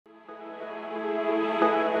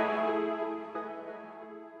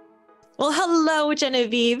Well, hello,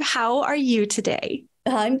 Genevieve. How are you today?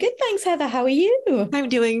 I'm good, thanks, Heather. How are you? I'm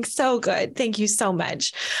doing so good. Thank you so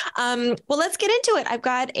much. Well, let's get into it. I've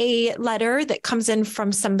got a letter that comes in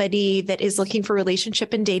from somebody that is looking for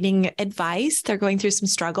relationship and dating advice. They're going through some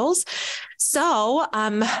struggles. So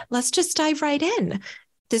let's just dive right in.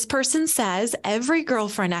 This person says, every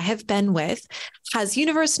girlfriend I have been with has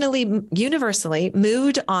universally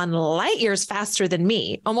moved on light years faster than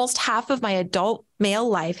me. Almost half of my adult male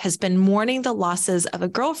life has been mourning the losses of a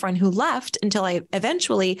girlfriend who left until I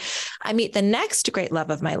meet the next great love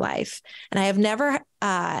of my life. And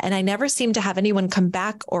I never seem to have anyone come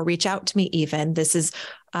back or reach out to me even. This is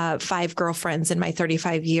 5 girlfriends in my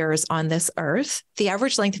 35 years on this earth. The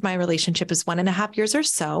average length of my relationship is 1.5 years or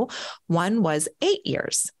so. One was 8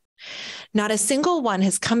 years. Not a single one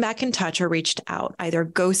has come back in touch or reached out, either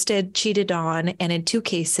ghosted, cheated on, and in 2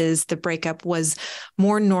 cases, the breakup was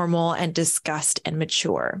more normal and discussed and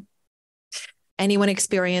mature. Anyone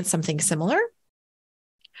experience something similar?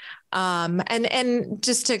 And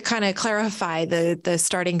just to kind of clarify, the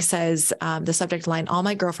starting says, the subject line, all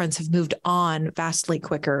my girlfriends have moved on vastly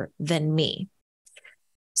quicker than me.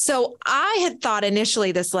 So I had thought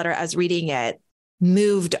initially this letter, as reading it,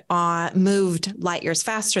 moved light years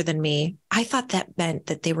faster than me. I thought that meant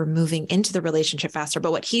that they were moving into the relationship faster.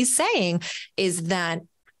 But what he's saying is that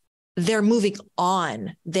they're moving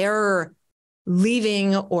on. They're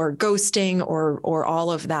leaving or ghosting or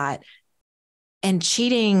all of that. And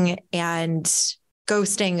cheating and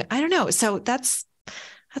ghosting, I don't know. So that's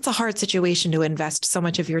a hard situation to invest so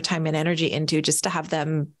much of your time and energy into, just to have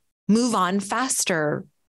them move on faster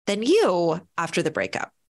than you after the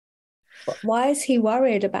breakup. Why is he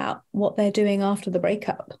worried about what they're doing after the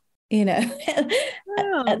breakup?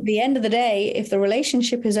 At the end of the day, if the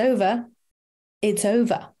relationship is over, it's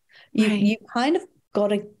over. You kind of got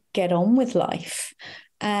to get on with life.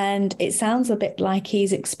 And it sounds a bit like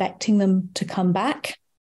he's expecting them to come back.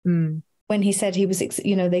 When he said he was,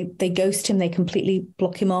 they ghost him, they completely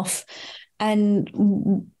block him off. And,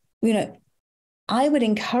 I would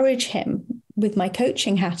encourage him, with my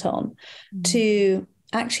coaching hat on, to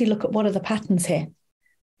actually look at what are the patterns here.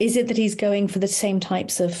 Is it that he's going for the same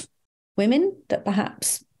types of women that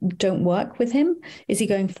perhaps don't work with him? Is he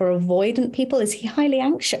going for avoidant people? Is he highly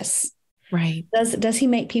anxious? Right. Does he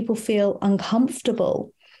make people feel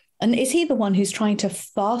uncomfortable? And is he the one who's trying to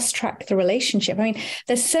fast track the relationship? I mean,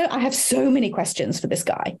 I have so many questions for this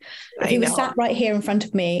guy. If he was sat right here in front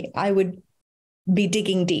of me, I would be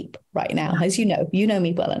digging deep right now. As you know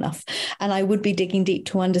me well enough, and I would be digging deep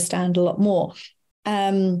to understand a lot more.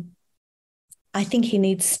 I think he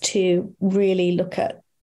needs to really look at,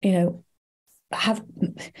 have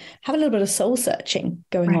a little bit of soul searching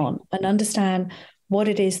going on and understand what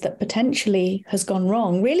it is that potentially has gone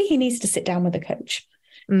wrong. Really, he needs to sit down with a coach.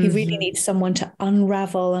 He really needs someone to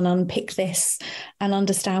unravel and unpick this and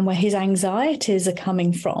understand where his anxieties are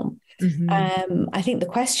coming from. I think the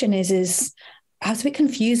question is I was a bit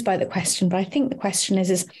confused by the question, but I think the question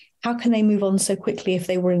is how can they move on so quickly if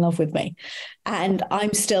they were in love with me? And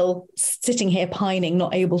I'm still sitting here pining,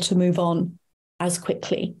 not able to move on as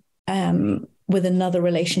quickly with another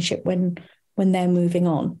relationship when they're moving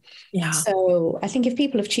on. Yeah. So I think if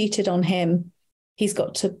people have cheated on him, he's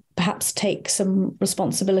got to perhaps take some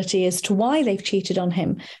responsibility as to why they've cheated on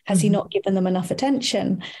him. Has he not given them enough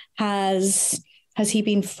attention? Has he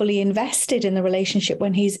been fully invested in the relationship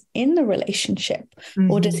when he's in the relationship?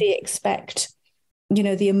 Or does he expect,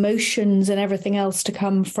 the emotions and everything else to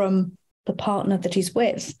come from the partner that he's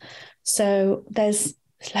with? So there's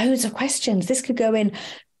loads of questions. This could go in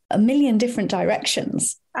a million different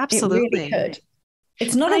directions. Absolutely. It really could.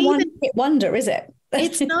 It's not a one-hit wonder, is it?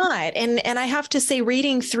 It's not. And I have to say,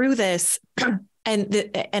 reading through this, and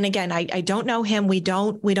again, I don't know him. We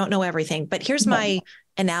don't know everything, but here's my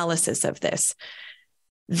analysis of this.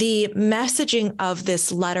 The messaging of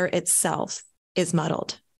this letter itself is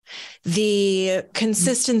muddled. The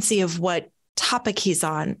consistency of what topic he's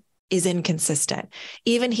on is inconsistent.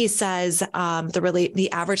 Even he says the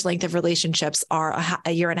average length of relationships are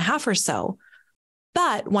a year and a half or so,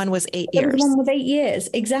 but one was 8 years. One was 8 years,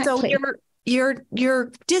 exactly. So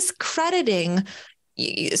you're discrediting.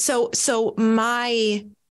 So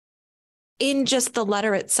in just the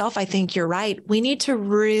letter itself, I think you're right. We need to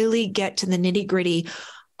really get to the nitty-gritty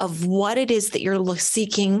of what it is that you're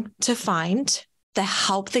seeking to find, the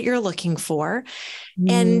help that you're looking for,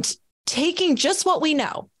 and taking just what we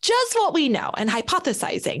know, and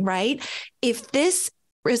hypothesizing, right? If this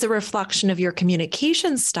is a reflection of your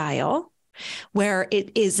communication style, where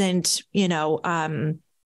it isn't, very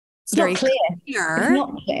clear, it's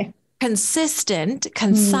not clear, consistent,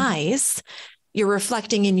 concise, you're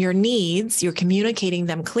reflecting in your needs, you're communicating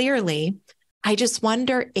them clearly. I just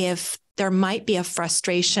wonder if there might be a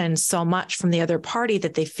frustration so much from the other party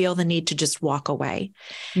that they feel the need to just walk away.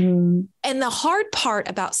 And the hard part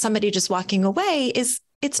about somebody just walking away is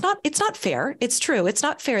it's not fair. It's true. It's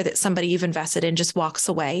not fair that somebody you've invested in just walks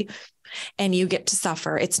away and you get to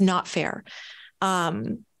suffer. It's not fair.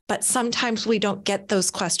 But sometimes we don't get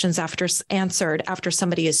those questions answered after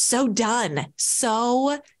somebody is so done.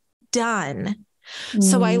 So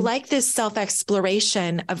I like this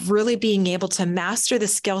self-exploration of really being able to master the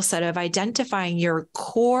skill set of identifying your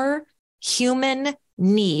core human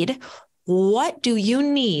need. What do you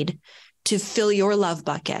need to fill your love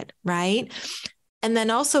bucket, right? And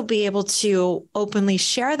then also be able to openly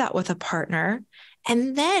share that with a partner,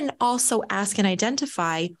 and then also ask and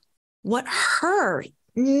identify what her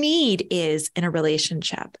need is in a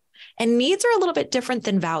relationship. And needs are a little bit different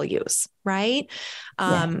than values, right?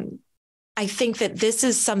 I think that this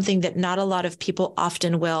is something that not a lot of people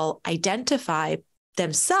often will identify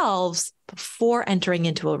themselves before entering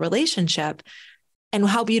into a relationship. And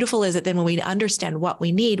how beautiful is it then when we understand what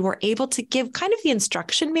we need, we're able to give kind of the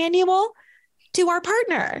instruction manual to our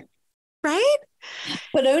partner, right?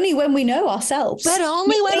 But only when we know ourselves. But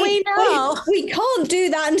only when we know. We can't do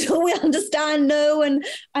that until we understand no. And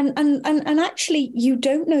actually, you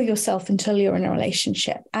don't know yourself until you're in a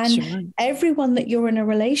relationship. And everyone that you're in a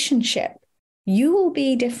relationship, you will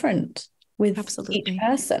be different with each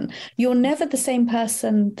person. You're never the same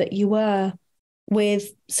person that you were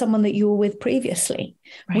with someone that you were with previously.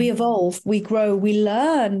 Right. We evolve, we grow, we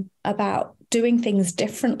learn about doing things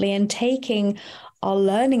differently and taking our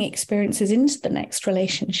learning experiences into the next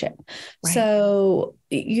relationship. Right. So,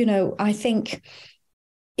 I think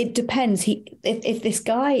it depends. If this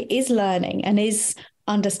guy is learning and is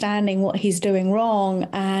understanding what he's doing wrong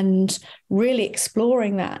and really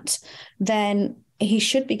exploring that, then he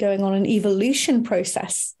should be going on an evolution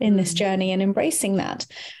process in this journey and embracing that.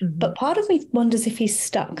 But part of me wonders if he's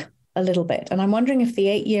stuck a little bit. And I'm wondering if the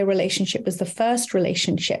 8-year relationship was the first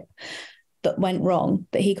relationship that went wrong,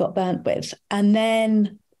 that he got burnt with. And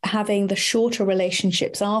then having the shorter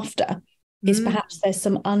relationships after is perhaps there's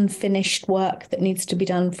some unfinished work that needs to be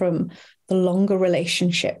done from the longer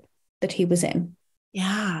relationship that he was in.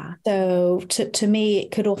 Yeah. So to me,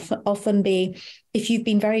 it could often be if you've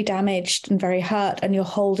been very damaged and very hurt and you're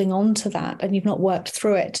holding on to that and you've not worked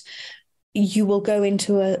through it, you will go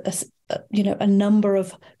into a number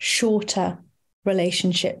of shorter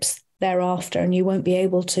relationships thereafter, and you won't be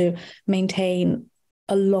able to maintain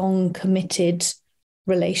a long committed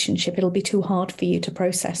relationship. It'll be too hard for you to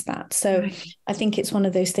process that. So I think it's one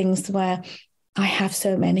of those things where I have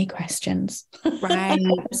so many questions, right?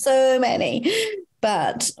 So many.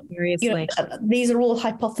 But these are all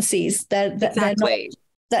hypotheses. They're not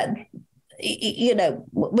that,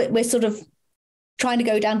 we're sort of trying to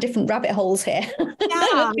go down different rabbit holes here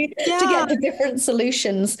to get to different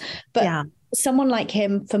solutions. But someone like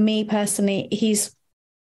him, for me personally,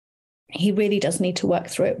 he really does need to work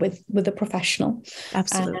through it with a professional.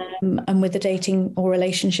 Absolutely. And with a dating or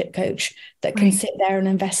relationship coach that can sit there and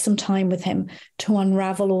invest some time with him to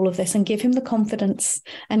unravel all of this and give him the confidence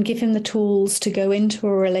and give him the tools to go into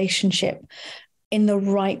a relationship in the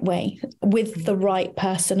right way with the right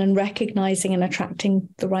person and recognizing and attracting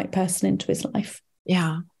the right person into his life.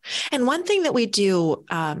 Yeah. And one thing that we do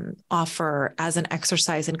offer as an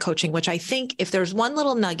exercise in coaching, which I think if there's one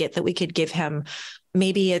little nugget that we could give him,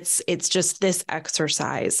 maybe it's just this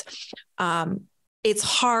exercise. It's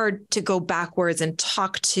hard to go backwards and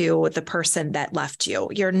talk to the person that left you.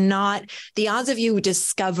 The odds of you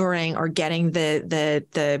discovering or getting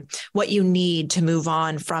the what you need to move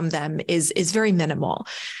on from them is very minimal.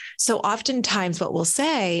 So oftentimes what we'll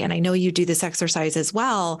say, and I know you do this exercise as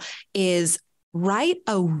well, is write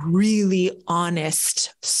a really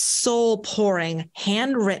honest, soul-pouring,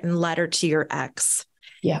 handwritten letter to your ex.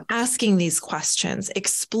 Yeah. Asking these questions,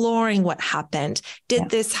 exploring what happened. Did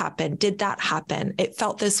this happen? Did that happen? It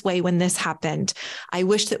felt this way when this happened. I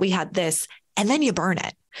wish that we had this. And then you burn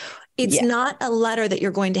it. It's not a letter that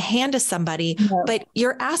you're going to hand to somebody, but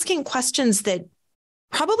you're asking questions that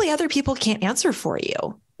probably other people can't answer for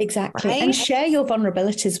you. Exactly. Right? And share your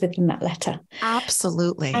vulnerabilities within that letter.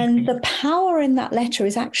 Absolutely. And the power in that letter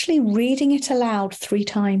is actually reading it aloud 3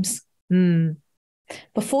 times.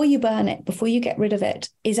 Before you burn it, before you get rid of it,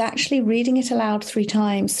 is actually reading it aloud 3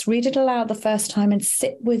 times. Read it aloud the first time and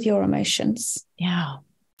sit with your emotions. Yeah.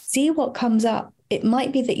 See what comes up. It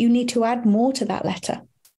might be that you need to add more to that letter.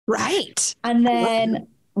 Right. And then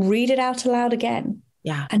read it out aloud again.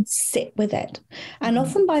 Yeah. And sit with it. And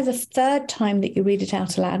often by the 3rd time that you read it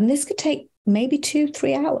out aloud, and this could take maybe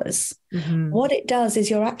 2-3 hours. What it does is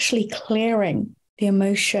you're actually clearing the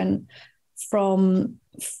emotion from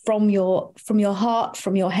your heart,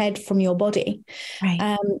 from your head, from your body.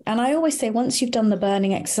 Right. And I always say, once you've done the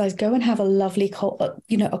burning exercise, go and have a lovely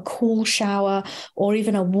a cool shower, or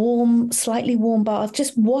even a slightly warm bath.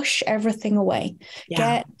 Just wash everything away.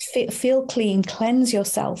 Yeah. Feel clean, cleanse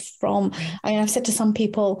yourself from. I mean, I've said to some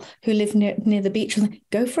people who live near the beach,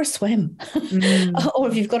 go for a swim. Or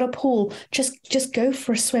if you've got a pool, just go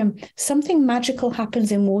for a swim. Something magical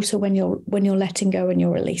happens in water when you're letting go and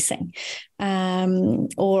you're releasing.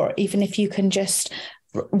 Or even if you can just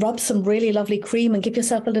rub some really lovely cream and give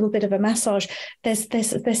yourself a little bit of a massage.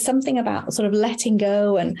 There's something about sort of letting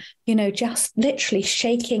go and, just literally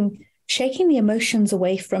shaking the emotions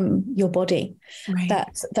away from your body. Right.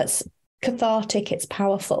 That's cathartic. It's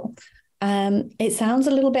powerful. It sounds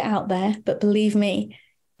a little bit out there, but believe me,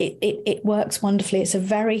 it works wonderfully. It's a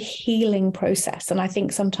very healing process. And I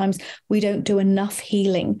think sometimes we don't do enough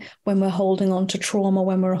healing when we're holding on to trauma,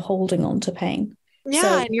 when we're holding on to pain.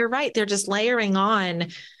 Yeah. And you're right. They're just layering on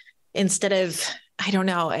instead of, I don't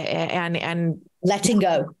know, and letting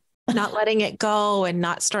go, not letting it go and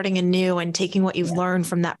not starting anew and taking what you've learned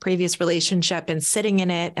from that previous relationship and sitting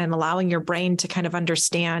in it and allowing your brain to kind of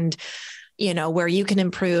understand, where you can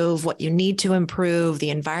improve, what you need to improve, the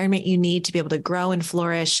environment you need to be able to grow and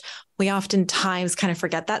flourish. We oftentimes kind of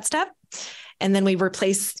forget that step. And then we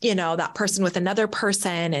replace, that person with another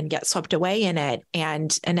person and get swept away in it.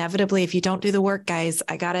 And inevitably, if you don't do the work, guys,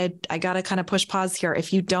 I gotta kind of push pause here.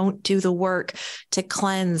 If you don't do the work to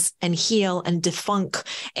cleanse and heal and defunk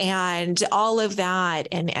and all of that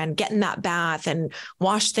and get in that bath and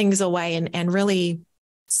wash things away and really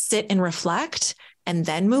sit and reflect and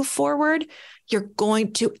then move forward, you're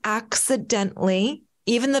going to accidentally,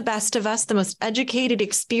 even the best of us, the most educated,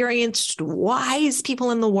 experienced, wise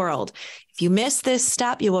people in the world, if you miss this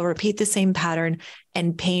step, you will repeat the same pattern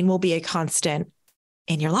and pain will be a constant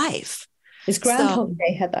in your life. It's Groundhog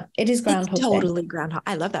Day, Heather. It is Groundhog Day. Totally Groundhog.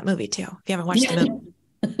 I love that movie too. If you haven't watched the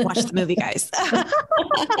movie, watch the movie, guys.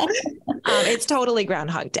 It's totally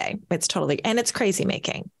Groundhog Day. And it's crazy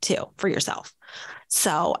making too for yourself.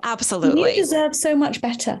 So absolutely. You deserve so much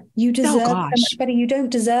better. You deserve so much better. You don't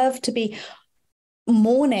deserve to be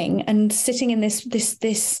mourning and sitting in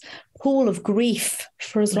this pool of grief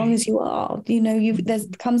for as long as you are. There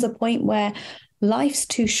comes a point where life's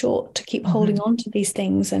too short to keep holding on to these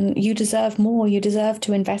things, and you deserve more. You deserve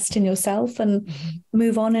to invest in yourself and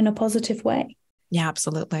move on in a positive way. Yeah,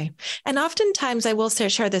 absolutely. And oftentimes I will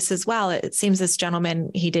share this as well. It seems this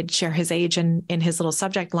gentleman, he did share his age in his little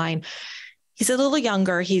subject line. He's a little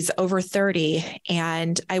younger. He's over 30.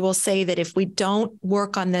 And I will say that if we don't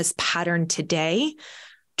work on this pattern today,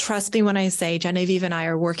 trust me when I say Genevieve and I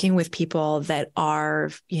are working with people that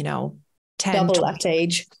are, 10, double 20, that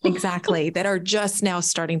age. Exactly. That are just now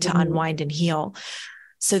starting to unwind and heal.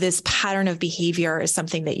 So this pattern of behavior is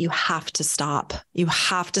something that you have to stop. You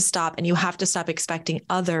have to stop, and you have to stop expecting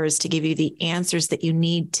others to give you the answers that you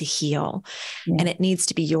need to heal. And it needs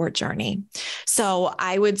to be your journey. So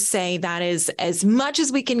I would say that is as much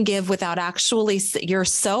as we can give without actually, you're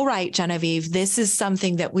so right, Genevieve. This is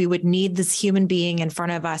something that we would need this human being in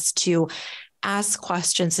front of us to ask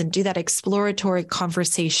questions and do that exploratory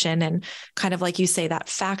conversation and kind of like you say, that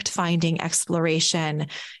fact-finding exploration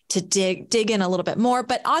to dig in a little bit more.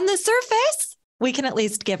 But on the surface, we can at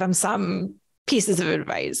least give them some pieces of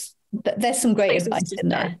advice. There's some great advice in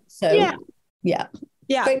there. So yeah.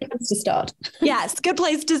 Great place to start. Yes. Good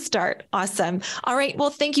place to start. Awesome. All right. Well,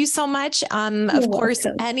 thank you so much. Of course,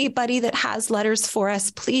 anybody that has letters for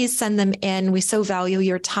us, please send them in. We so value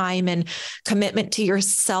your time and commitment to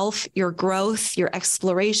yourself, your growth, your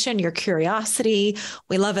exploration, your curiosity.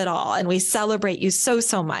 We love it all. And we celebrate you so,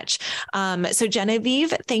 so much. So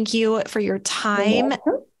Genevieve, thank you for your time.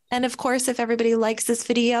 And of course, if everybody likes this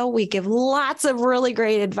video, we give lots of really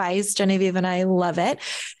great advice. Genevieve and I love it.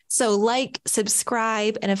 So like,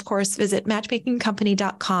 subscribe, and of course, visit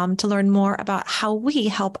matchmakingcompany.com to learn more about how we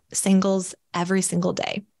help singles every single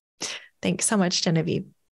day. Thanks so much, Genevieve.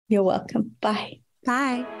 You're welcome. Bye.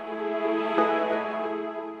 Bye.